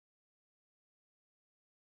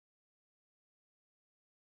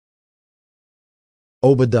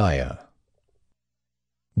Obadiah.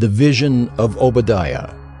 The vision of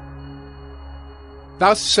Obadiah.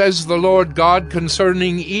 Thus says the Lord God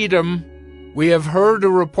concerning Edom, We have heard a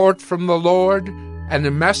report from the Lord, and a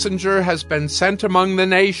messenger has been sent among the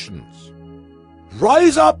nations.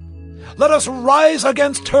 Rise up! Let us rise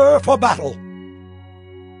against her for battle.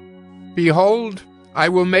 Behold, I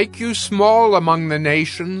will make you small among the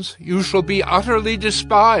nations. You shall be utterly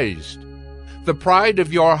despised. The pride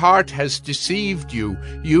of your heart has deceived you,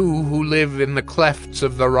 you who live in the clefts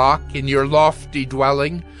of the rock, in your lofty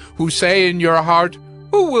dwelling, who say in your heart,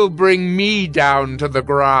 Who will bring me down to the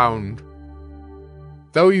ground?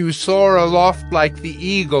 Though you soar aloft like the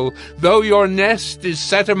eagle, though your nest is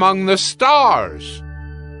set among the stars,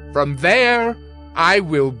 from there I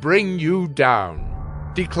will bring you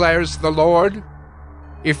down, declares the Lord.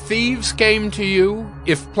 If thieves came to you,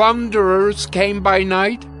 if plunderers came by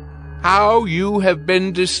night, how you have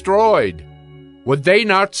been destroyed! Would they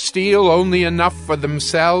not steal only enough for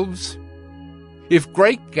themselves? If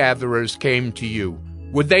grape gatherers came to you,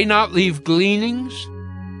 would they not leave gleanings?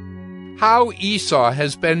 How Esau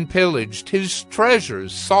has been pillaged, his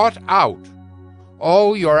treasures sought out.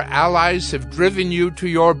 All your allies have driven you to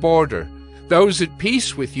your border. Those at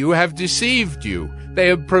peace with you have deceived you. They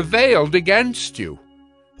have prevailed against you.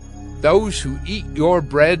 Those who eat your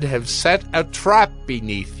bread have set a trap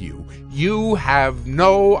beneath you. You have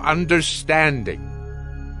no understanding.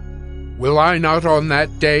 Will I not on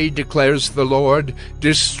that day, declares the Lord,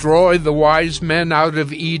 destroy the wise men out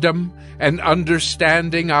of Edom, and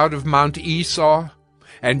understanding out of Mount Esau?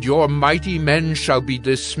 And your mighty men shall be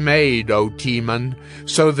dismayed, O Teman,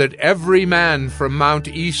 so that every man from Mount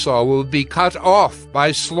Esau will be cut off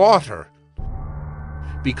by slaughter.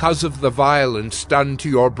 Because of the violence done to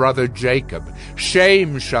your brother Jacob,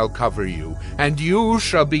 shame shall cover you, and you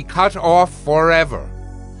shall be cut off forever.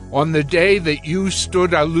 On the day that you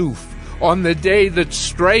stood aloof, on the day that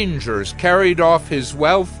strangers carried off his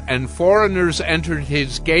wealth and foreigners entered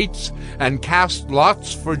his gates and cast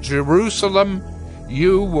lots for Jerusalem,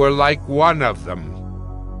 you were like one of them.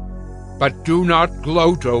 But do not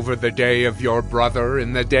gloat over the day of your brother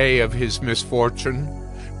in the day of his misfortune.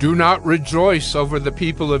 Do not rejoice over the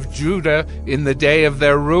people of Judah in the day of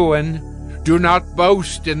their ruin. Do not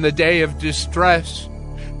boast in the day of distress.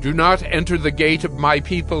 Do not enter the gate of my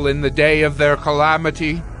people in the day of their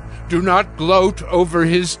calamity. Do not gloat over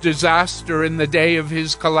his disaster in the day of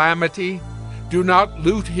his calamity. Do not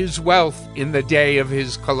loot his wealth in the day of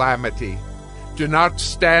his calamity. Do not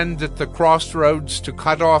stand at the crossroads to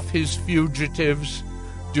cut off his fugitives.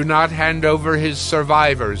 Do not hand over his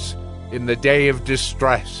survivors in the day of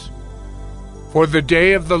distress. For the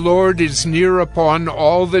day of the Lord is near upon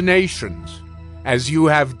all the nations. As you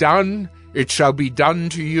have done, it shall be done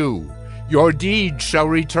to you. Your deed shall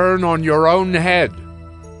return on your own head.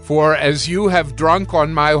 For as you have drunk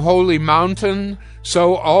on my holy mountain,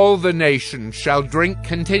 so all the nations shall drink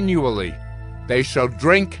continually. They shall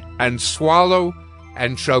drink and swallow,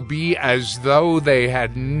 and shall be as though they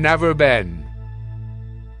had never been.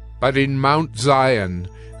 But in Mount Zion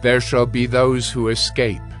there shall be those who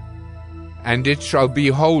escape, and it shall be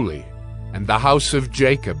holy, and the house of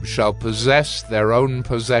Jacob shall possess their own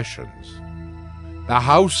possessions. The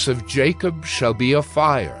house of Jacob shall be a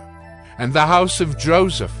fire, and the house of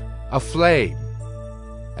Joseph a flame,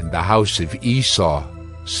 and the house of Esau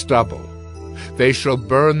stubble. They shall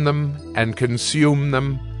burn them and consume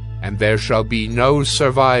them, and there shall be no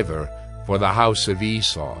survivor for the house of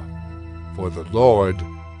Esau, for the Lord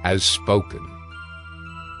has spoken.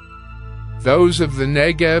 Those of the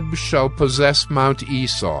Negeb shall possess Mount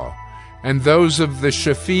Esau, and those of the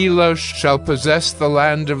Shephelah shall possess the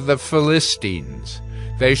land of the Philistines.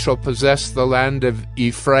 They shall possess the land of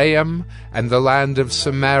Ephraim and the land of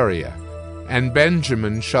Samaria, and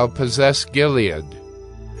Benjamin shall possess Gilead.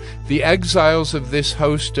 The exiles of this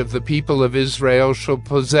host of the people of Israel shall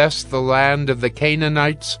possess the land of the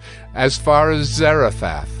Canaanites as far as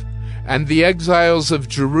Zarephath, and the exiles of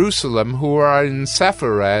Jerusalem who are in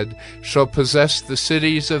Sepharad shall possess the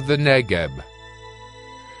cities of the Negeb.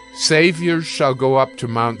 Saviors shall go up to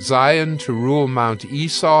Mount Zion to rule Mount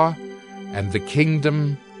Esau, and the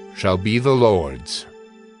kingdom shall be the Lord's.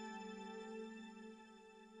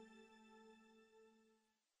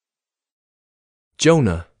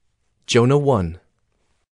 Jonah 1.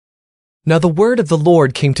 Now the word of the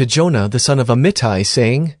Lord came to Jonah the son of Amittai,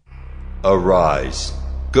 saying, Arise,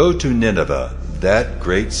 go to Nineveh, that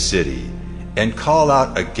great city, and call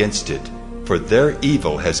out against it, for their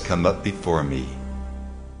evil has come up before me.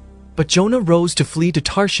 But Jonah rose to flee to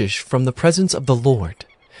Tarshish from the presence of the Lord.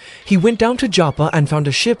 He went down to Joppa and found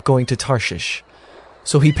a ship going to Tarshish.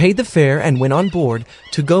 So he paid the fare and went on board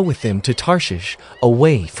to go with them to Tarshish,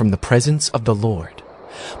 away from the presence of the Lord.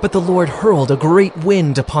 But the Lord hurled a great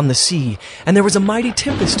wind upon the sea, and there was a mighty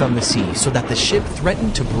tempest on the sea, so that the ship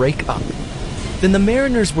threatened to break up. Then the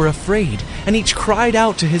mariners were afraid, and each cried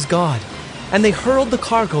out to his God. And they hurled the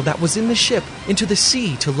cargo that was in the ship into the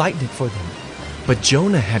sea to lighten it for them. But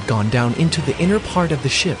Jonah had gone down into the inner part of the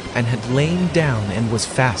ship, and had lain down and was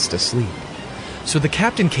fast asleep. So the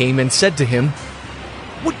captain came and said to him,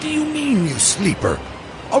 What do you mean, you sleeper?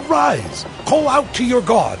 Arise, call out to your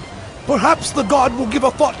God. Perhaps the God will give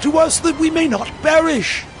a thought to us that we may not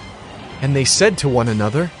perish. And they said to one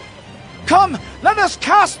another, Come, let us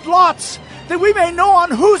cast lots, that we may know on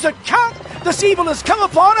whose account this evil has come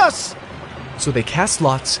upon us. So they cast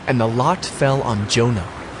lots, and the lot fell on Jonah.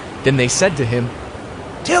 Then they said to him,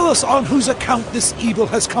 Tell us on whose account this evil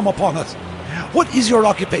has come upon us. What is your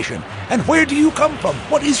occupation, and where do you come from?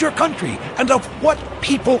 What is your country, and of what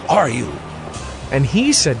people are you? And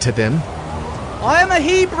he said to them, I am a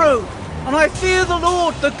Hebrew, and I fear the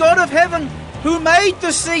Lord, the God of heaven, who made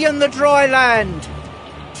the sea and the dry land.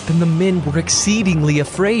 Then the men were exceedingly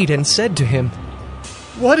afraid and said to him,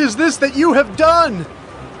 What is this that you have done?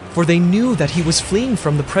 For they knew that he was fleeing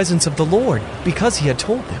from the presence of the Lord, because he had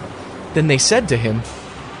told them. Then they said to him,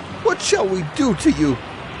 What shall we do to you,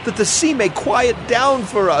 that the sea may quiet down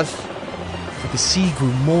for us? For the sea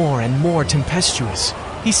grew more and more tempestuous.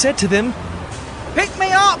 He said to them, Pick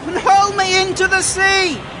me up and hurl me into the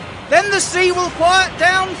sea. Then the sea will quiet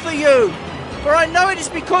down for you. For I know it is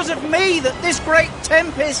because of me that this great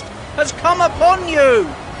tempest has come upon you.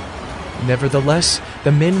 Nevertheless,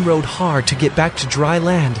 the men rowed hard to get back to dry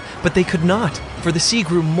land, but they could not, for the sea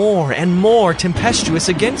grew more and more tempestuous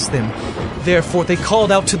against them. Therefore they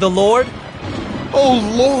called out to the Lord,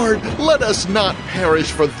 O Lord, let us not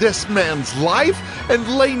perish for this man's life,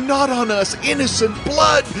 and lay not on us innocent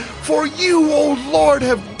blood, for you, O Lord,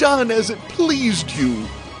 have done as it pleased you.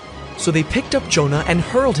 So they picked up Jonah and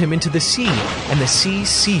hurled him into the sea, and the sea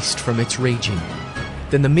ceased from its raging.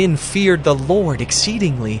 Then the men feared the Lord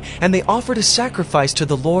exceedingly, and they offered a sacrifice to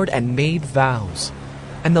the Lord and made vows.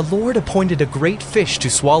 And the Lord appointed a great fish to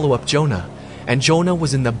swallow up Jonah, and Jonah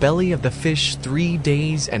was in the belly of the fish 3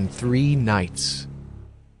 days and 3 nights.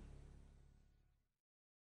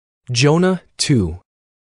 Jonah 2.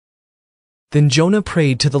 Then Jonah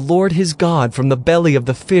prayed to the Lord his God from the belly of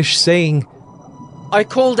the fish, saying, I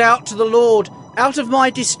called out to the Lord out of my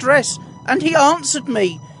distress, and he answered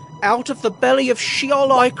me. Out of the belly of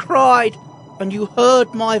Sheol I cried, and you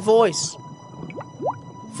heard my voice.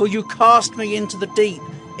 For you cast me into the deep,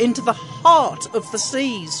 into the heart of the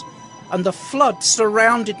seas, and the flood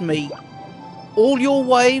surrounded me. All your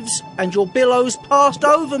waves and your billows passed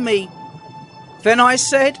over me. Then I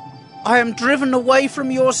said, I am driven away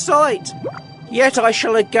from your sight, yet I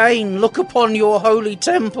shall again look upon your holy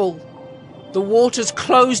temple. The waters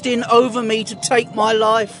closed in over me to take my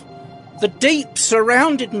life. The deep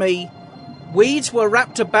surrounded me. Weeds were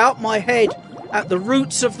wrapped about my head at the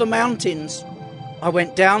roots of the mountains. I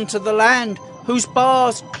went down to the land, whose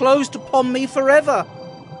bars closed upon me forever.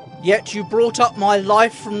 Yet you brought up my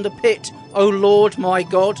life from the pit, O Lord my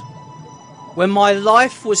God. When my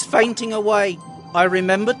life was fainting away, I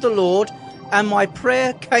remembered the Lord, and my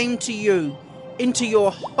prayer came to you, into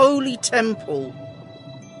your holy temple.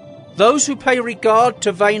 Those who pay regard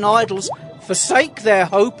to vain idols forsake their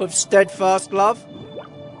hope of steadfast love.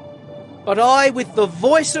 But I, with the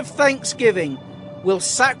voice of thanksgiving, will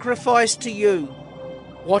sacrifice to you.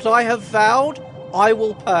 What I have vowed, I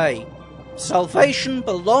will pay. Salvation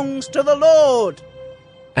belongs to the Lord.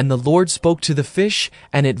 And the Lord spoke to the fish,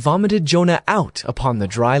 and it vomited Jonah out upon the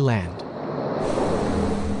dry land.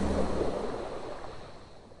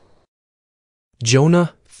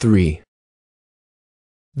 Jonah 3.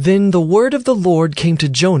 Then the word of the Lord came to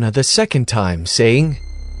Jonah the second time, saying,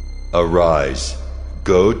 Arise,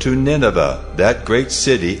 go to Nineveh, that great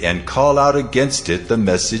city, and call out against it the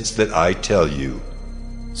message that I tell you.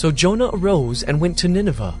 So Jonah arose and went to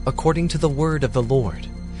Nineveh according to the word of the Lord.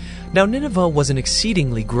 Now Nineveh was an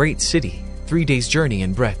exceedingly great city, 3 days' journey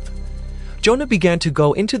in breadth. Jonah began to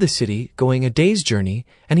go into the city, going a day's journey,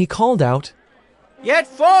 and he called out, Yet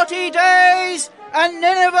 40 days, and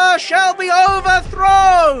Nineveh shall be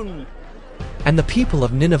overthrown. And the people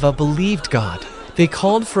of Nineveh believed God. They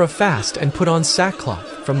called for a fast and put on sackcloth,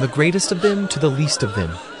 from the greatest of them to the least of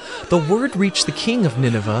them. The word reached the king of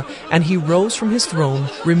Nineveh, and he rose from his throne,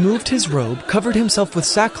 removed his robe, covered himself with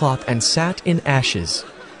sackcloth, and sat in ashes.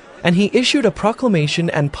 And he issued a proclamation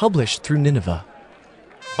and published through Nineveh.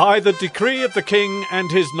 By the decree of the king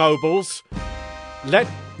and his nobles, let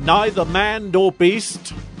neither man nor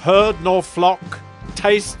beast, herd nor flock,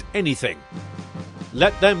 taste anything.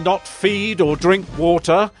 Let them not feed or drink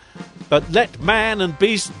water, but let man and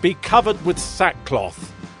beast be covered with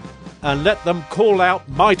sackcloth, and let them call out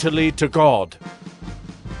mightily to God.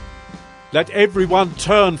 Let everyone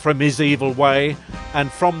turn from his evil way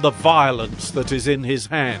and from the violence that is in his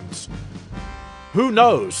hands. Who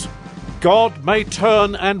knows? God may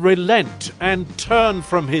turn and relent and turn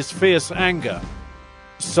from his fierce anger,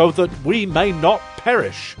 so that we may not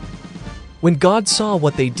perish. When God saw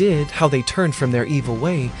what they did, how they turned from their evil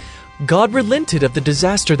way, God relented of the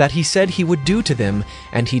disaster that he said he would do to them,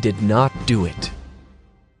 and he did not do it.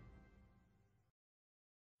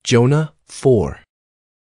 Jonah 4.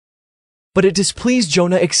 But it displeased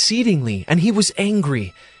Jonah exceedingly, and he was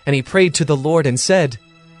angry, and he prayed to the Lord and said,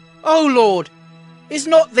 O Lord, is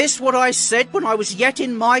not this what I said when I was yet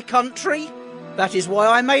in my country? That is why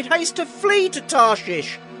I made haste to flee to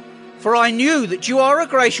Tarshish. For I knew that you are a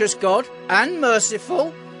gracious God, and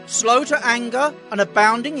merciful, slow to anger, and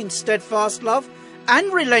abounding in steadfast love,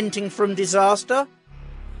 and relenting from disaster.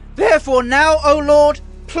 Therefore now, O Lord,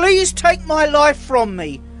 please take my life from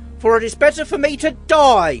me, for it is better for me to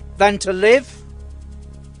die than to live.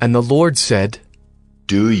 And the Lord said,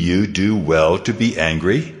 Do you do well to be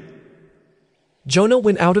angry? Jonah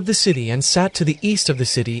went out of the city and sat to the east of the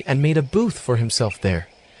city and made a booth for himself there.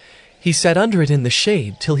 He sat under it in the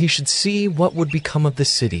shade till he should see what would become of the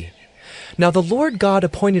city. Now the Lord God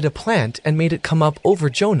appointed a plant and made it come up over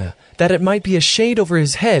Jonah, that it might be a shade over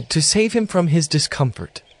his head to save him from his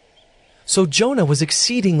discomfort. So Jonah was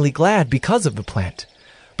exceedingly glad because of the plant.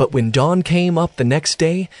 But when dawn came up the next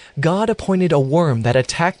day, God appointed a worm that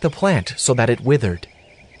attacked the plant so that it withered.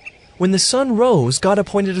 When the sun rose, God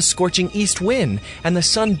appointed a scorching east wind, and the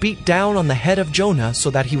sun beat down on the head of Jonah so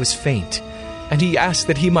that he was faint. And he asked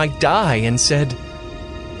that he might die, and said,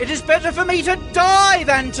 It is better for me to die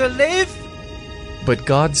than to live. But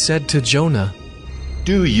God said to Jonah,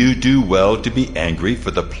 Do you do well to be angry for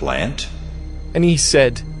the plant? And he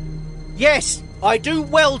said, Yes, I do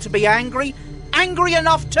well to be angry, angry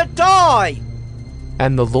enough to die.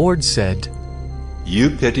 And the Lord said,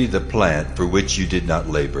 You pity the plant for which you did not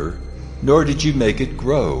labor, nor did you make it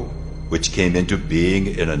grow, which came into being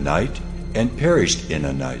in a night and perished in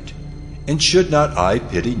a night. And should not I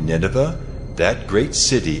pity Nineveh, that great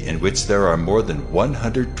city in which there are more than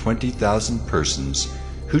 120,000 persons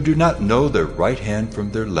who do not know their right hand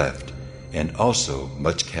from their left, and also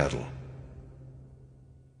much cattle?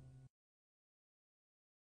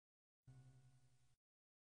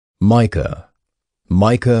 Micah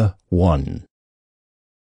 1.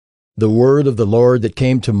 The word of the Lord that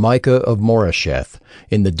came to Micah of Moresheth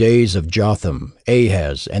in the days of Jotham,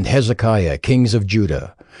 Ahaz, and Hezekiah, kings of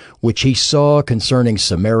Judah, which he saw concerning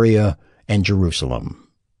Samaria and Jerusalem.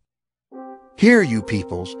 Hear, you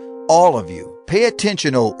peoples, all of you, pay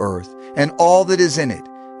attention, O earth, and all that is in it,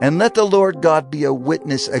 and let the Lord God be a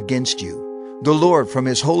witness against you, the Lord from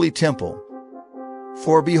his holy temple.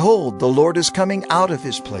 For behold, the Lord is coming out of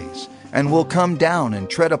his place, and will come down and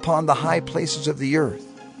tread upon the high places of the earth.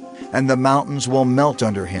 And the mountains will melt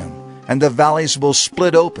under him, and the valleys will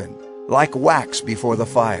split open, like wax before the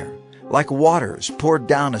fire, like waters poured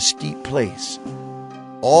down a steep place.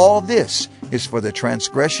 All this is for the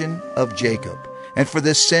transgression of Jacob, and for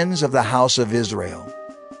the sins of the house of Israel.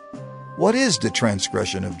 What is the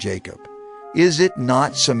transgression of Jacob? Is it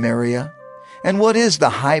not Samaria? And what is the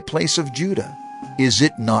high place of Judah? Is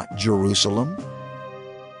it not Jerusalem?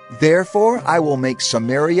 Therefore I will make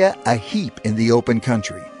Samaria a heap in the open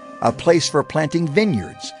country, a place for planting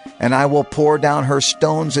vineyards, and I will pour down her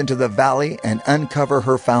stones into the valley and uncover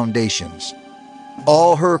her foundations.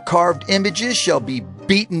 All her carved images shall be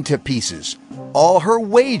beaten to pieces. All her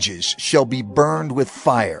wages shall be burned with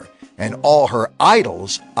fire, and all her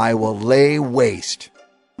idols I will lay waste.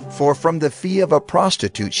 For from the fee of a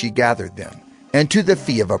prostitute she gathered them, and to the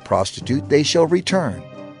fee of a prostitute they shall return.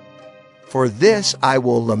 For this I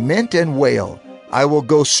will lament and wail. I will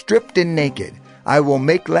go stripped and naked. I will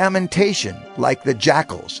make lamentation like the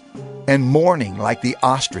jackals, and mourning like the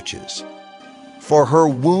ostriches. For her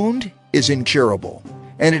wound is incurable,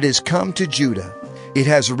 and it has come to Judah. It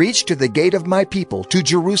has reached to the gate of my people, to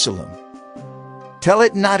Jerusalem. Tell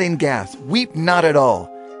it not in Gath, weep not at all.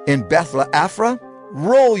 In Beth-le-Ephra,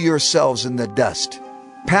 roll yourselves in the dust.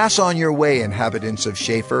 Pass on your way, inhabitants of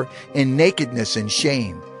Shapher, in nakedness and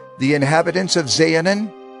shame. The inhabitants of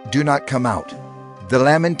Zaanan, do not come out. The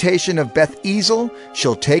lamentation of Beth-Ezel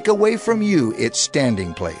shall take away from you its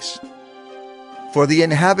standing place. For the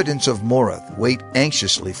inhabitants of Morath wait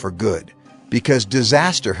anxiously for good, because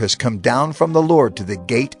disaster has come down from the Lord to the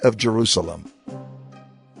gate of Jerusalem.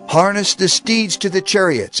 Harness the steeds to the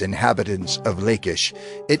chariots, inhabitants of Lachish.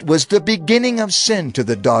 It was the beginning of sin to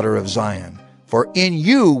the daughter of Zion, for in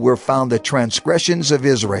you were found the transgressions of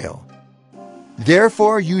Israel.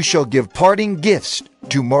 Therefore you shall give parting gifts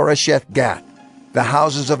to Moresheth Gath. The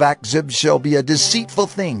houses of Achzib shall be a deceitful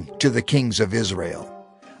thing to the kings of Israel.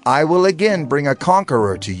 I will again bring a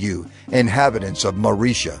conqueror to you, inhabitants of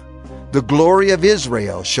Marisha. The glory of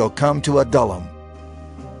Israel shall come to Adullam.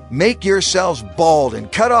 Make yourselves bald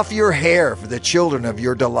and cut off your hair for the children of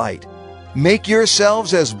your delight. Make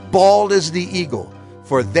yourselves as bald as the eagle,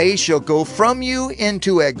 for they shall go from you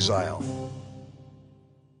into exile.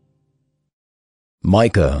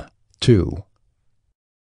 Micah 2.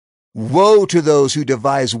 Woe to those who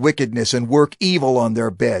devise wickedness and work evil on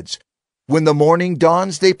their beds. When the morning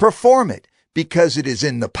dawns, they perform it, because it is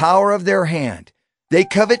in the power of their hand. They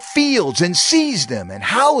covet fields and seize them, and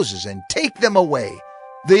houses and take them away.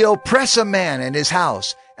 They oppress a man and his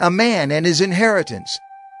house, a man and his inheritance.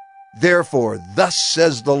 Therefore, thus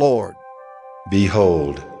says the Lord,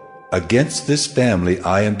 Behold, against this family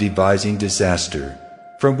I am devising disaster,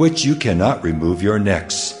 from which you cannot remove your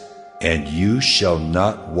necks, and you shall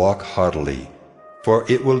not walk haughtily, for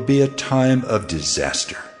it will be a time of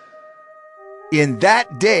disaster. In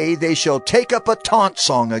that day they shall take up a taunt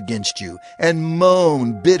song against you, and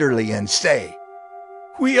moan bitterly and say,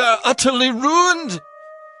 We are utterly ruined.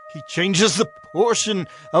 He changes the portion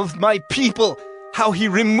of my people, how he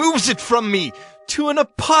removes it from me. To an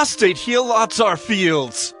apostate he allots our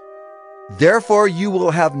fields. Therefore you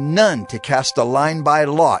will have none to cast a line by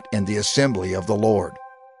lot in the assembly of the Lord.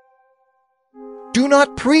 Do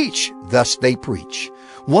not preach, thus they preach.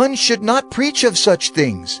 One should not preach of such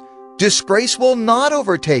things. Disgrace will not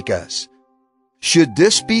overtake us. Should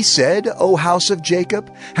this be said, O house of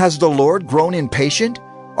Jacob? Has the Lord grown impatient?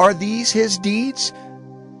 Are these his deeds?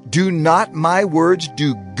 Do not my words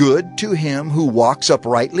do good to him who walks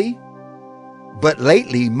uprightly? But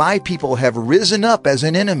lately my people have risen up as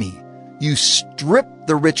an enemy. You strip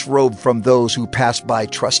the rich robe from those who pass by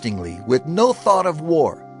trustingly, with no thought of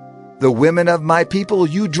war. The women of my people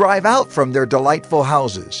you drive out from their delightful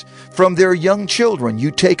houses. From their young children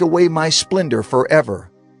you take away my splendor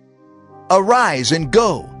forever. Arise and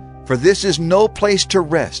go, for this is no place to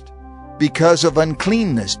rest, because of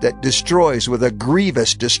uncleanness that destroys with a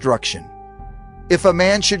grievous destruction. If a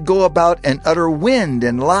man should go about and utter wind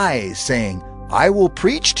and lies, saying, I will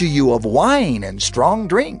preach to you of wine and strong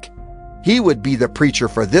drink, he would be the preacher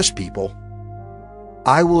for this people.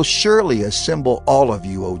 I will surely assemble all of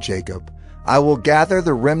you, O Jacob. I will gather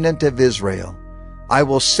the remnant of Israel. I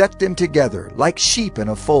will set them together like sheep in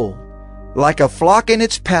a fold, like a flock in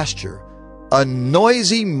its pasture, a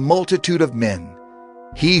noisy multitude of men.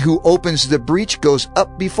 He who opens the breach goes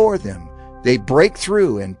up before them. They break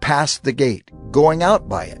through and pass the gate, going out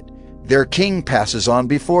by it. Their king passes on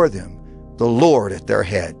before them, the Lord at their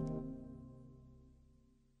head.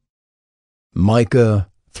 Micah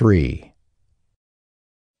 3.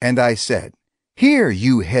 And I said, Hear,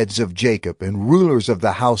 you heads of Jacob and rulers of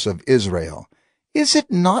the house of Israel. Is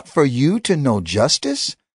it not for you to know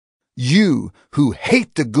justice? You who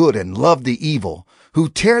hate the good and love the evil, who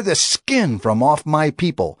tear the skin from off my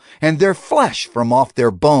people and their flesh from off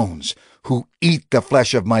their bones, who eat the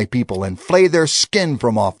flesh of my people and flay their skin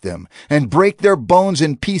from off them, and break their bones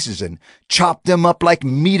in pieces and chop them up like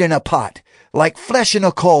meat in a pot, like flesh in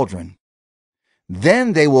a cauldron.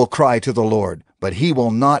 Then they will cry to the Lord, but he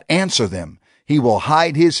will not answer them. He will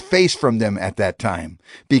hide his face from them at that time,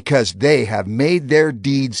 because they have made their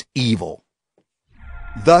deeds evil.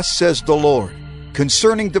 Thus says the Lord,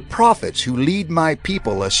 concerning the prophets who lead my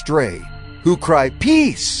people astray, who cry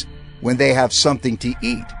peace when they have something to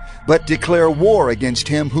eat, but declare war against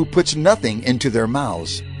him who puts nothing into their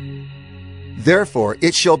mouths. Therefore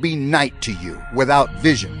it shall be night to you without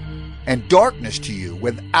vision, and darkness to you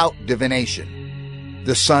without divination.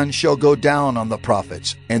 The sun shall go down on the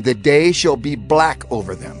prophets, and the day shall be black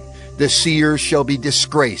over them. The seers shall be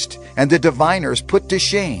disgraced, and the diviners put to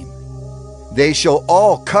shame. They shall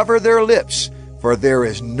all cover their lips, for there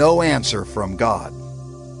is no answer from God.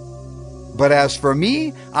 But as for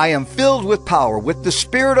me, I am filled with power, with the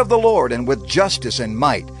Spirit of the Lord, and with justice and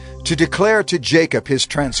might, to declare to Jacob his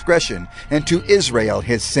transgression, and to Israel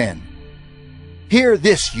his sin. Hear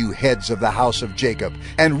this, you heads of the house of Jacob,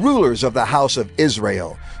 and rulers of the house of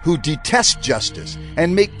Israel, who detest justice,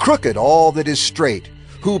 and make crooked all that is straight,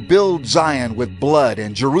 who build Zion with blood,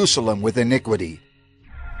 and Jerusalem with iniquity.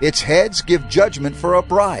 Its heads give judgment for a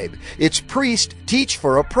bribe. Its priests teach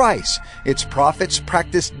for a price. Its prophets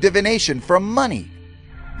practice divination for money.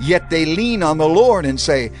 Yet they lean on the Lord and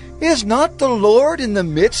say, Is not the Lord in the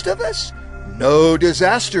midst of us? No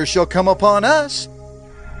disaster shall come upon us.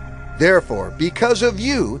 Therefore, because of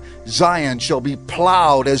you, Zion shall be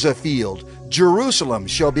plowed as a field, Jerusalem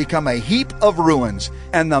shall become a heap of ruins,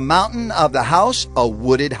 and the mountain of the house a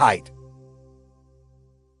wooded height.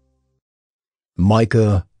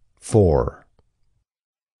 Micah 4.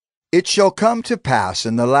 It shall come to pass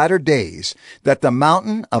in the latter days that the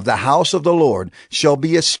mountain of the house of the Lord shall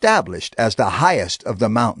be established as the highest of the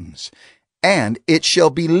mountains, and it shall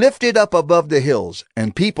be lifted up above the hills,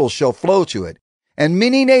 and people shall flow to it, and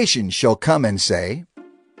many nations shall come and say,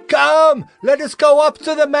 Come, let us go up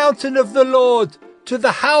to the mountain of the Lord, to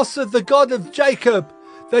the house of the God of Jacob,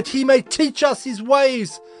 that he may teach us his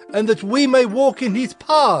ways, and that we may walk in his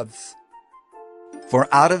paths. For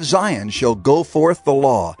out of Zion shall go forth the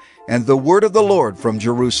law, and the word of the Lord from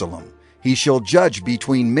Jerusalem. He shall judge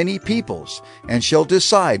between many peoples, and shall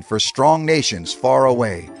decide for strong nations far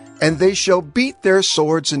away. And they shall beat their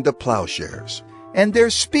swords into plowshares, and their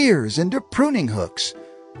spears into pruning hooks.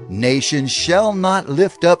 Nation shall not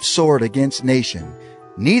lift up sword against nation,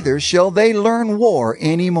 neither shall they learn war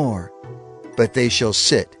any more. But they shall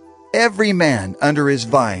sit, every man under his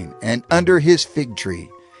vine and under his fig tree,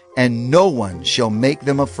 and no one shall make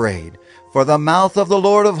them afraid, for the mouth of the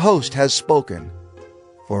Lord of hosts has spoken.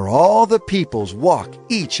 For all the peoples walk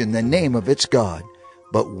each in the name of its God,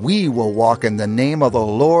 but we will walk in the name of the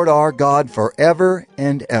Lord our God forever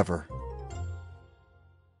and ever.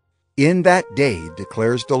 In that day,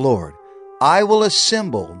 declares the Lord, I will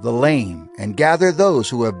assemble the lame and gather those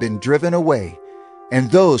who have been driven away, and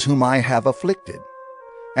those whom I have afflicted.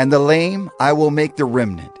 And the lame I will make the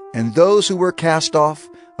remnant, and those who were cast off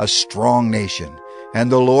a strong nation. And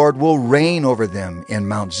the Lord will reign over them in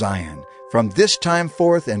Mount Zion, from this time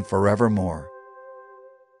forth and forevermore.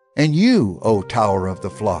 And you, O tower of the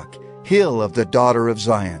flock, hill of the daughter of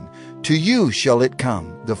Zion, to you shall it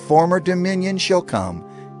come, the former dominion shall come,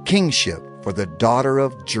 kingship for the daughter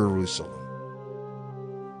of Jerusalem.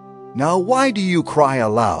 Now why do you cry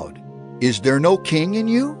aloud? Is there no king in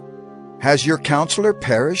you? Has your counselor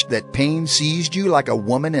perished, that pain seized you like a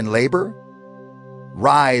woman in labor?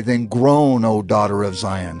 Writhe and groan, O daughter of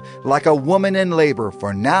Zion, like a woman in labor,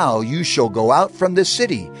 for now you shall go out from the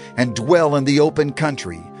city and dwell in the open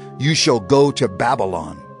country. You shall go to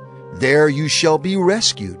Babylon. There you shall be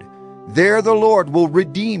rescued. There the Lord will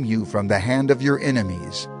redeem you from the hand of your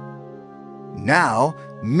enemies. Now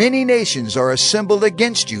many nations are assembled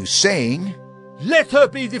against you, saying, Let her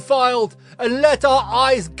be defiled, and let our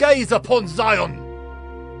eyes gaze upon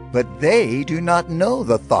Zion. But they do not know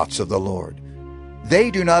the thoughts of the Lord.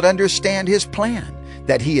 They do not understand his plan,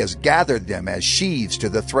 that he has gathered them as sheaves to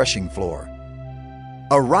the threshing floor.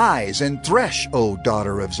 Arise and thresh, O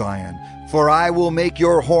daughter of Zion, for I will make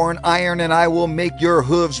your horn iron, and I will make your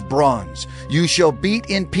hooves bronze. You shall beat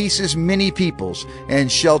in pieces many peoples,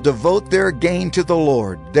 and shall devote their gain to the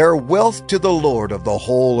Lord, their wealth to the Lord of the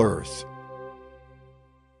whole earth.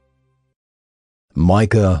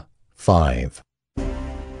 Micah 5.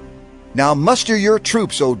 Now muster your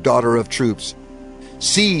troops, O daughter of troops.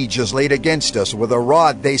 Siege is laid against us. With a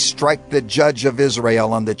rod they strike the judge of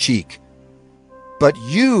Israel on the cheek. But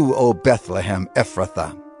you, O Bethlehem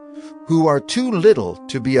Ephrathah, who are too little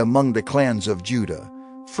to be among the clans of Judah,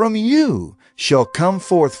 from you shall come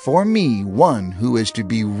forth for me one who is to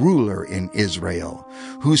be ruler in Israel,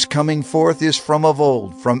 whose coming forth is from of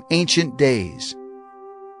old, from ancient days.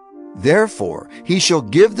 Therefore he shall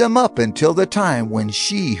give them up until the time when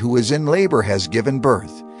she who is in labor has given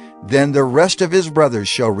birth. Then the rest of his brothers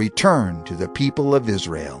shall return to the people of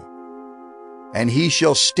Israel. And he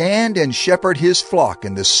shall stand and shepherd his flock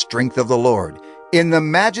in the strength of the Lord, in the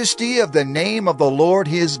majesty of the name of the Lord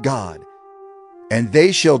his God. And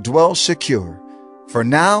they shall dwell secure, for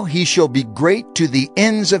now he shall be great to the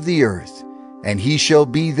ends of the earth, and he shall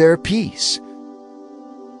be their peace.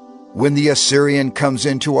 When the Assyrian comes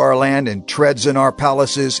into our land and treads in our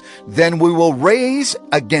palaces, then we will raise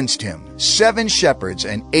against him 7 shepherds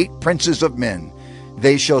and 8 princes of men.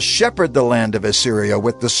 They shall shepherd the land of Assyria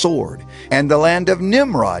with the sword, and the land of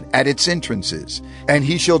Nimrod at its entrances. And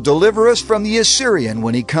he shall deliver us from the Assyrian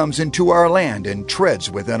when he comes into our land and treads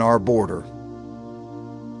within our border.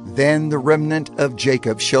 Then the remnant of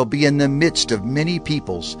Jacob shall be in the midst of many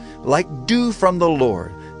peoples, like dew from the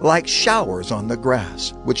Lord, like showers on the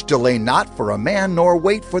grass, which delay not for a man, nor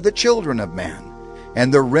wait for the children of man.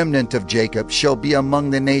 And the remnant of Jacob shall be among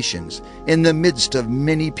the nations, in the midst of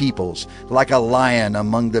many peoples, like a lion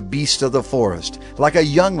among the beasts of the forest, like a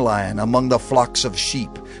young lion among the flocks of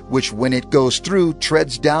sheep, which when it goes through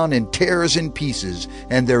treads down and tears in pieces,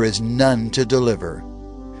 and there is none to deliver.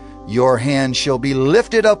 Your hand shall be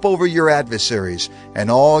lifted up over your adversaries, and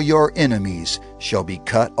all your enemies shall be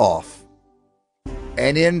cut off.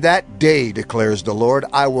 And in that day, declares the Lord,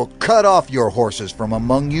 I will cut off your horses from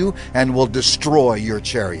among you, and will destroy your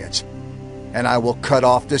chariots. And I will cut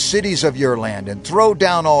off the cities of your land, and throw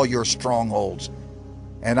down all your strongholds.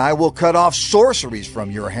 And I will cut off sorceries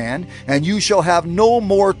from your hand, and you shall have no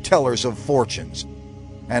more tellers of fortunes.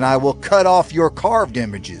 And I will cut off your carved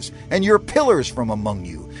images, and your pillars from among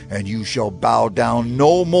you, and you shall bow down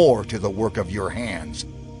no more to the work of your hands.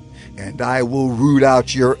 And I will root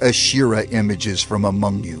out your Asherah images from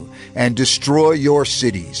among you, and destroy your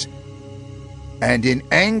cities. And in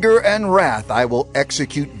anger and wrath I will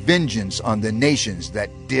execute vengeance on the nations that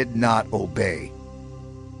did not obey.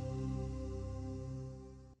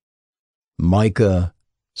 Micah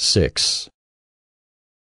 6.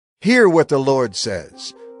 Hear what the Lord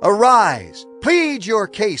says. Arise, plead your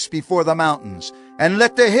case before the mountains, and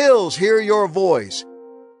let the hills hear your voice.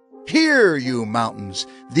 Hear, you mountains,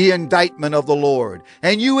 the indictment of the Lord,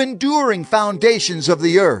 and you enduring foundations of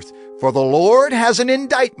the earth. For the Lord has an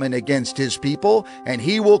indictment against his people, and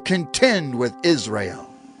he will contend with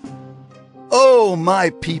Israel. O my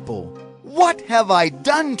people, what have I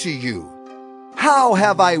done to you? How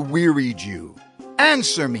have I wearied you?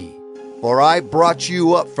 Answer me, for I brought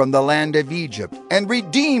you up from the land of Egypt, and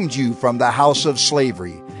redeemed you from the house of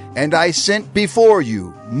slavery. And I sent before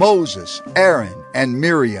you Moses, Aaron, and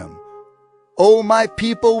Miriam. O my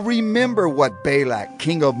people, remember what Balak,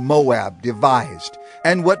 king of Moab, devised,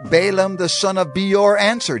 and what Balaam the son of Beor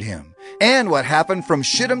answered him, and what happened from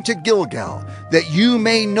Shittim to Gilgal, that you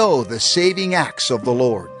may know the saving acts of the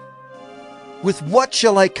Lord. With what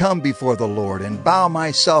shall I come before the Lord, and bow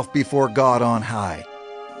myself before God on high?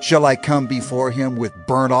 Shall I come before him with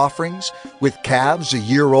burnt offerings, with calves a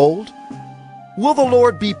year old? Will the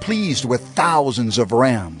Lord be pleased with thousands of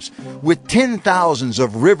rams, with 10,000s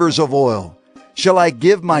of rivers of oil? Shall I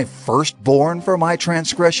give my firstborn for my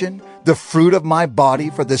transgression, the fruit of my body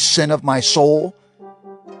for the sin of my soul?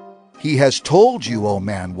 He has told you, O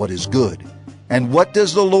man, what is good. And what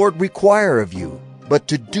does the Lord require of you, but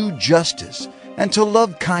to do justice, and to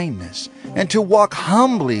love kindness, and to walk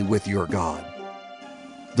humbly with your God?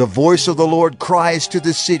 The voice of the Lord cries to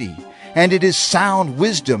the city, and it is sound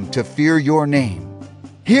wisdom to fear your name.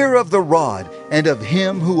 Hear of the rod, and of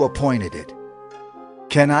him who appointed it.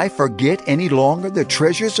 Can I forget any longer the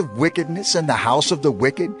treasures of wickedness in the house of the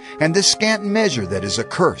wicked, and the scant measure that is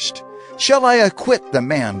accursed? Shall I acquit the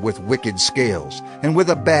man with wicked scales, and with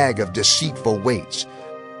a bag of deceitful weights?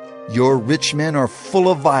 Your rich men are full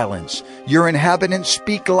of violence. Your inhabitants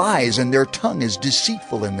speak lies, and their tongue is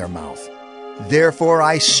deceitful in their mouth. Therefore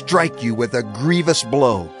I strike you with a grievous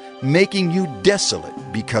blow, making you desolate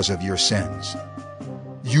because of your sins.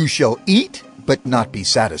 You shall eat, but not be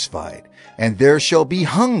satisfied, and there shall be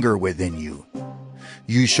hunger within you.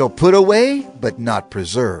 You shall put away, but not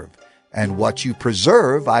preserve, and what you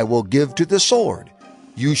preserve I will give to the sword.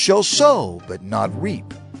 You shall sow, but not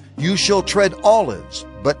reap. You shall tread olives,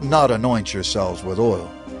 but not anoint yourselves with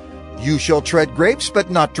oil. You shall tread grapes,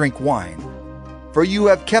 but not drink wine. For you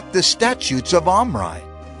have kept the statutes of Omri,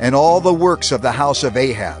 and all the works of the house of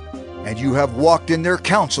Ahab, and you have walked in their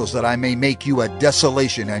counsels, that I may make you a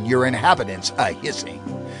desolation, and your inhabitants a hissing.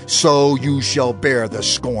 So you shall bear the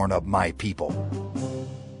scorn of my people.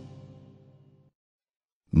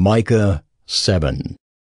 Micah 7.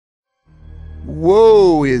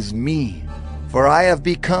 Woe is me, for I have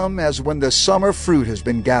become as when the summer fruit has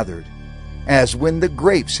been gathered, as when the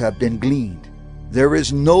grapes have been gleaned. There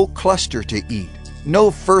is no cluster to eat,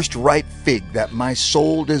 no first ripe fig that my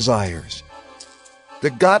soul desires. The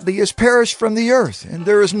godly is perished from the earth, and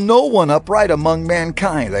there is no one upright among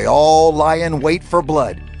mankind. They all lie in wait for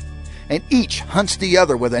blood, and each hunts the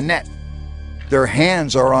other with a net. Their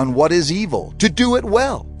hands are on what is evil, to do it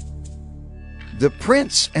well. The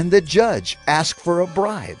prince and the judge ask for a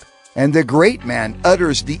bribe, and the great man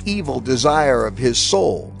utters the evil desire of his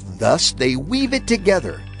soul. Thus they weave it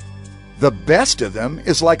together. The best of them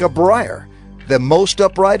is like a briar, the most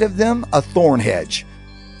upright of them a thorn hedge.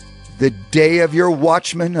 The day of your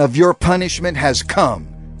watchman, of your punishment, has come.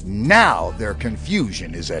 Now their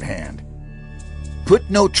confusion is at hand. Put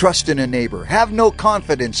no trust in a neighbor. Have no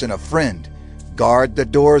confidence in a friend. Guard the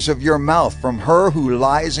doors of your mouth from her who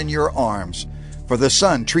lies in your arms. For the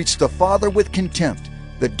son treats the father with contempt.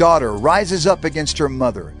 The daughter rises up against her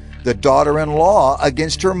mother. The daughter-in-law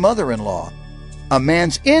against her mother-in-law. A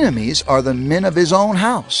man's enemies are the men of his own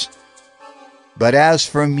house. But as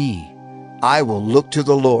for me, I will look to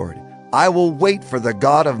the Lord. I will wait for the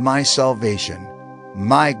God of my salvation.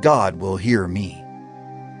 My God will hear me.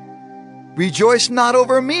 Rejoice not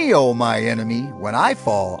over me, O my enemy. When I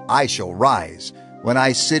fall, I shall rise. When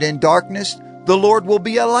I sit in darkness, the Lord will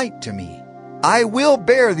be a light to me. I will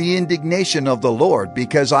bear the indignation of the Lord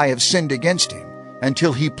because I have sinned against him,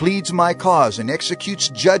 until he pleads my cause and executes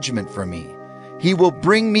judgment for me. He will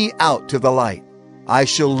bring me out to the light. I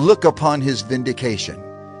shall look upon his vindication.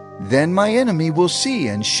 Then my enemy will see,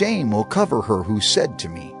 and shame will cover her who said to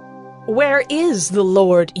me, Where is the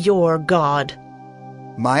Lord your God?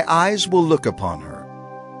 My eyes will look upon her.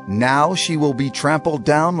 Now she will be trampled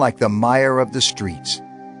down like the mire of the streets.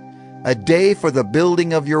 A day for the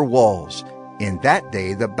building of your walls. In that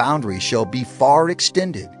day the boundary shall be far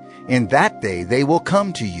extended. In that day they will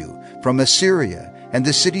come to you from Assyria and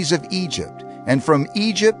the cities of Egypt, and from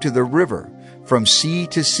Egypt to the river, from sea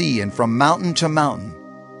to sea, and from mountain to mountain.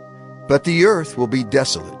 But the earth will be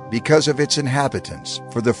desolate because of its inhabitants,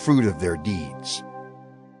 for the fruit of their deeds.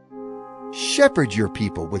 Shepherd your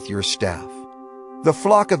people with your staff, the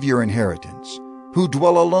flock of your inheritance, who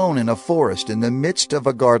dwell alone in a forest in the midst of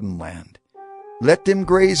a garden land. Let them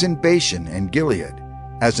graze in Bashan and Gilead,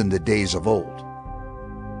 as in the days of old.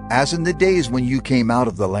 As in the days when you came out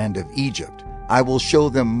of the land of Egypt, I will show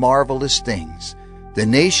them marvelous things. The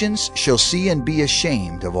nations shall see and be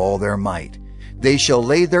ashamed of all their might. They shall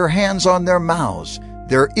lay their hands on their mouths,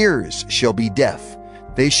 their ears shall be deaf.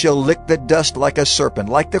 They shall lick the dust like a serpent,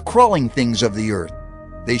 like the crawling things of the earth.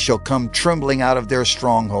 They shall come trembling out of their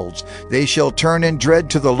strongholds. They shall turn in dread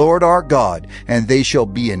to the Lord our God, and they shall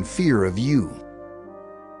be in fear of you.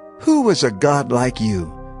 Who is a God like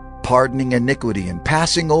you, pardoning iniquity and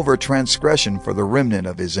passing over transgression for the remnant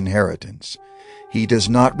of his inheritance? He does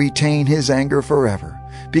not retain his anger forever,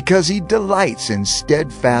 because he delights in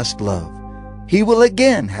steadfast love. He will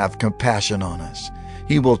again have compassion on us.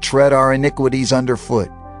 He will tread our iniquities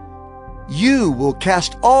underfoot. You will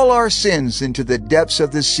cast all our sins into the depths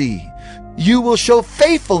of the sea. You will show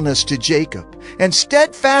faithfulness to Jacob and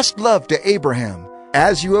steadfast love to Abraham,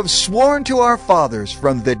 as you have sworn to our fathers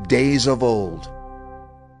from the days of old.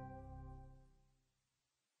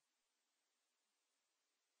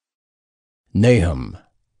 Nahum.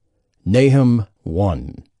 Nahum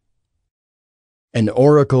 1. An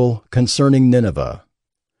oracle concerning Nineveh.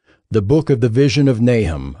 The book of the vision of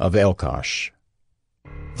Nahum of Elkosh.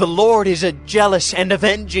 The Lord is a jealous and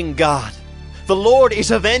avenging God. The Lord is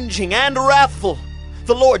avenging and wrathful.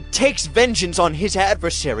 The Lord takes vengeance on his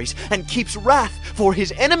adversaries and keeps wrath for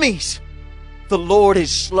his enemies. The Lord is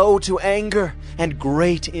slow to anger and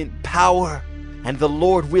great in power, and the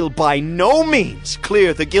Lord will by no means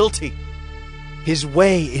clear the guilty. His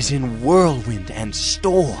way is in whirlwind and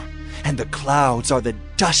storm, and the clouds are the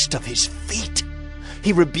dust of his feet.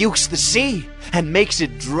 He rebukes the sea and makes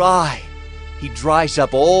it dry. He dries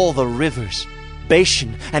up all the rivers.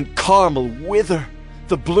 Bashan and Carmel wither.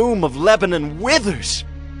 The bloom of Lebanon withers.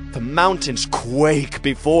 The mountains quake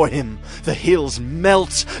before him. The hills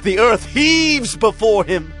melt. The earth heaves before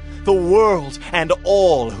him. The world and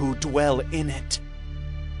all who dwell in it.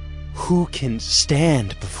 Who can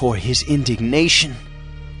stand before his indignation?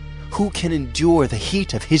 Who can endure the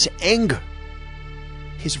heat of his anger?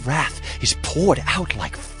 His wrath is poured out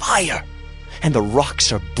like fire, and the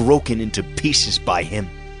rocks are broken into pieces by him.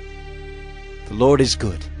 The Lord is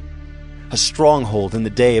good, a stronghold in the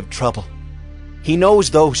day of trouble. He knows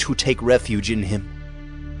those who take refuge in him.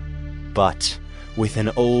 But with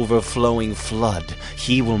an overflowing flood,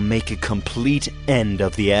 he will make a complete end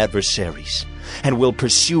of the adversaries, and will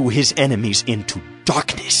pursue his enemies into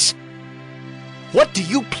darkness. What do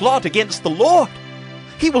you plot against the Lord?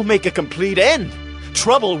 He will make a complete end.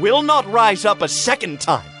 Trouble will not rise up a second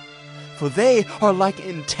time. For they are like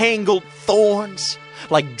entangled thorns.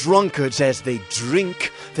 Like drunkards as they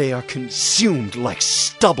drink, they are consumed like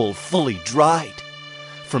stubble fully dried.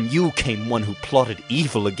 From you came one who plotted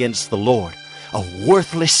evil against the Lord, a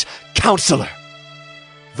worthless counselor.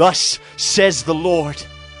 Thus says the Lord,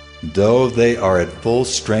 Though they are at full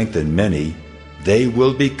strength and many, they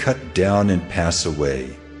will be cut down and pass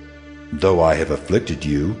away. Though I have afflicted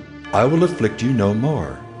you, I will afflict you no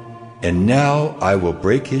more. And now I will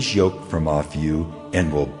break his yoke from off you,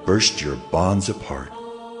 and will burst your bonds apart.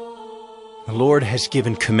 The Lord has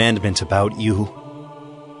given commandment about you.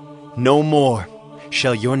 No more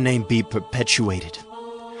shall your name be perpetuated.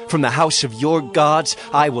 From the house of your gods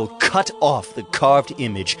I will cut off the carved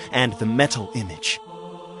image and the metal image.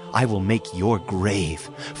 I will make your grave,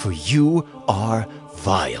 for you are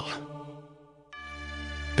vile.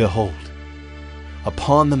 Behold,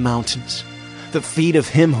 upon the mountains, the feet of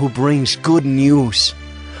him who brings good news,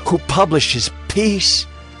 who publishes peace.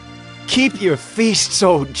 Keep your feasts,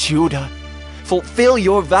 O Judah. Fulfill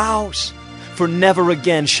your vows. for never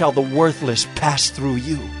again shall the worthless pass through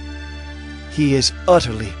you. He is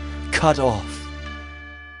utterly cut off.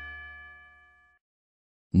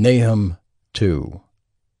 Nahum 2.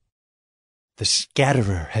 The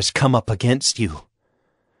scatterer has come up against you.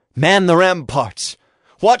 Man the ramparts,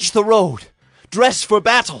 watch the road, dress for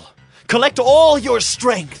battle, collect all your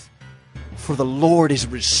strength. For the Lord is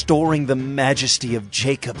restoring the majesty of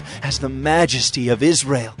Jacob as the majesty of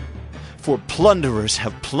Israel. For plunderers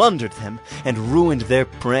have plundered them and ruined their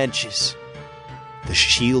branches. The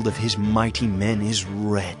shield of his mighty men is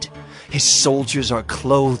red. His soldiers are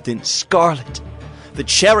clothed in scarlet. The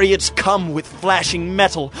chariots come with flashing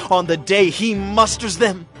metal on the day he musters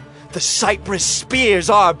them. The cypress spears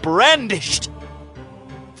are brandished.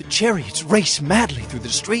 The chariots race madly through the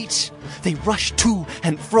streets. They rush to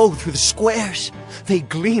and fro through the squares. They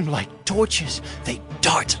gleam like torches. They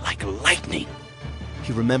dart like lightning.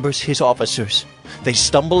 He remembers his officers. They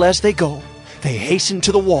stumble as they go. They hasten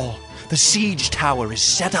to the wall. The siege tower is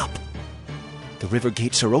set up. The river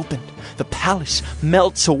gates are opened. The palace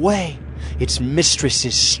melts away. Its mistress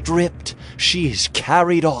is stripped. She is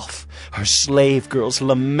carried off. Her slave girls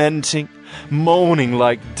lamenting, moaning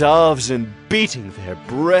like doves and beating their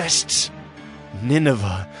breasts.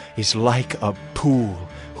 Nineveh is like a pool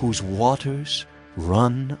whose waters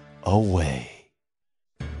run away.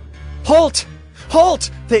 Halt! Halt!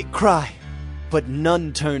 They cry, but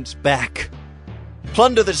none turns back.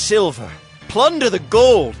 Plunder the silver, plunder the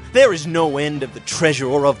gold. There is no end of the treasure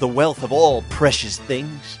or of the wealth of all precious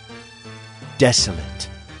things. Desolate,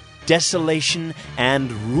 desolation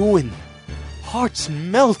and ruin. Hearts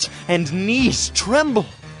melt and knees tremble.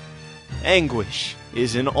 Anguish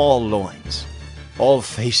is in all loins. All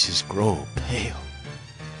faces grow pale.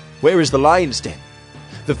 Where is the lion's den?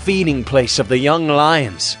 The feeding place of the young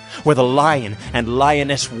lions, where the lion and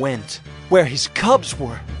lioness went, where his cubs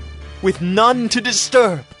were, with none to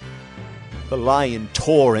disturb. The lion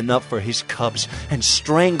tore enough for his cubs and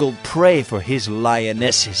strangled prey for his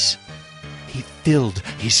lionesses. He filled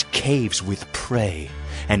his caves with prey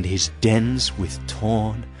and his dens with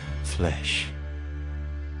torn flesh.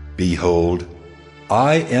 Behold,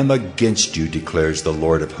 I am against you, declares the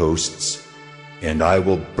Lord of hosts, and I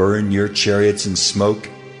will burn your chariots in smoke,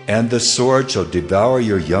 and the sword shall devour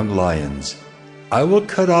your young lions. I will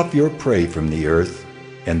cut off your prey from the earth,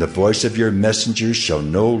 and the voice of your messengers shall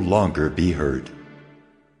no longer be heard.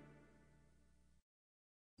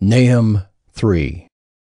 Nahum 3.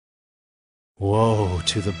 Woe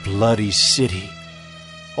to the bloody city,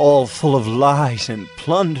 all full of lies and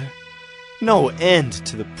plunder, no end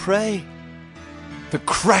to the prey. The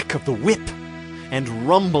crack of the whip and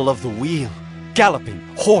rumble of the wheel, galloping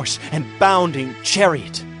horse and bounding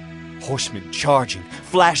chariot, horsemen charging,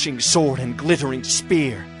 flashing sword and glittering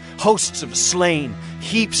spear, hosts of slain,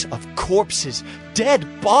 heaps of corpses,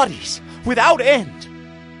 dead bodies without end.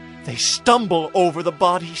 They stumble over the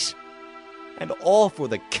bodies, and all for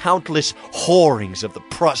the countless whorings of the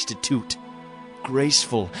prostitute,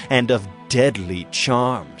 graceful and of deadly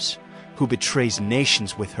charms, who betrays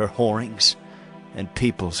nations with her whorings, and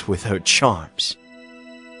peoples with her charms.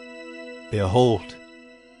 Behold,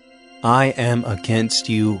 I am against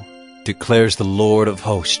you, declares the Lord of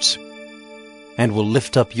hosts, and will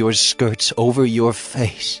lift up your skirts over your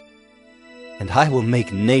face, and I will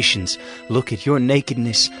make nations look at your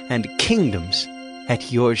nakedness and kingdoms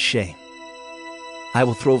at your shame. I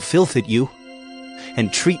will throw filth at you,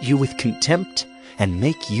 and treat you with contempt, and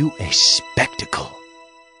make you a spectacle.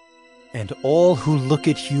 And all who look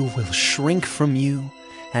at you will shrink from you,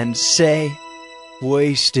 and say,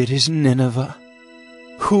 Wasted is Nineveh.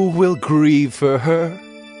 Who will grieve for her?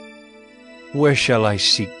 Where shall I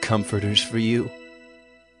seek comforters for you?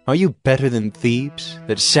 Are you better than Thebes,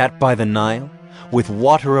 that sat by the Nile, with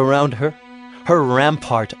water around her, her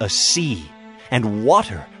rampart a sea, and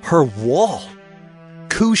water her wall?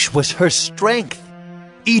 Cush was her strength,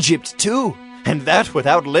 Egypt too, and that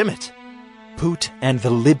without limit. Put and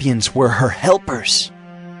the Libyans were her helpers.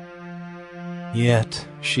 Yet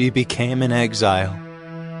she became an exile.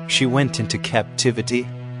 She went into captivity.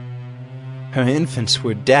 Her infants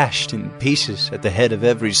were dashed in pieces at the head of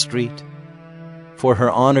every street. For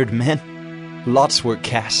her honored men, lots were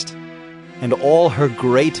cast, and all her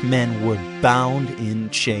great men were bound in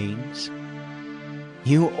chains.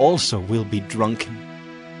 You also will be drunken.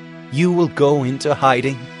 You will go into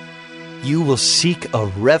hiding. You will seek a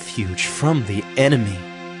refuge from the enemy.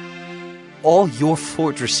 All your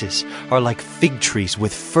fortresses are like fig trees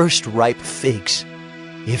with first ripe figs.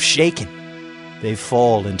 If shaken, they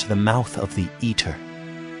fall into the mouth of the eater.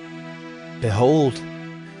 Behold,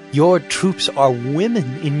 your troops are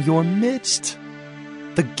women in your midst.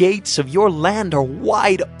 The gates of your land are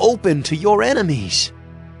wide open to your enemies.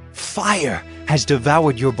 Fire has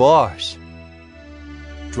devoured your bars.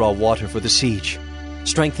 Draw water for the siege.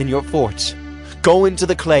 Strengthen your forts. Go into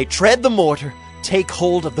the clay, tread the mortar, take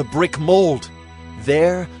hold of the brick mold.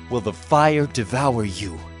 There will the fire devour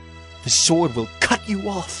you. The sword will cut you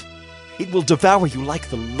off. It will devour you like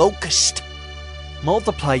the locust.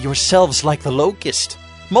 Multiply yourselves like the locust.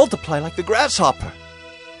 Multiply like the grasshopper.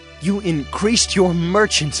 You increased your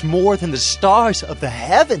merchants more than the stars of the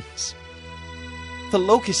heavens. The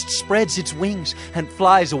locust spreads its wings and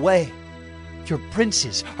flies away. Your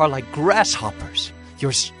princes are like grasshoppers.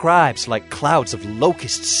 Your scribes like clouds of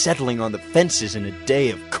locusts settling on the fences in a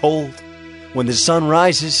day of cold. When the sun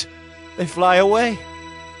rises, they fly away.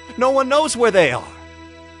 No one knows where they are.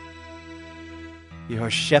 Your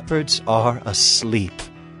shepherds are asleep,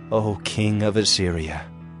 O King of Assyria.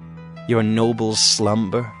 Your nobles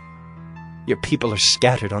slumber. Your people are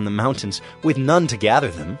scattered on the mountains, with none to gather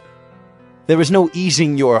them. There is no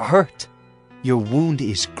easing your hurt. Your wound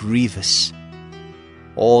is grievous.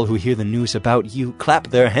 All who hear the news about you clap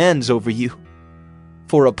their hands over you.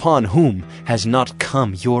 For upon whom has not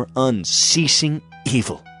come your unceasing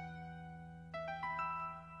evil?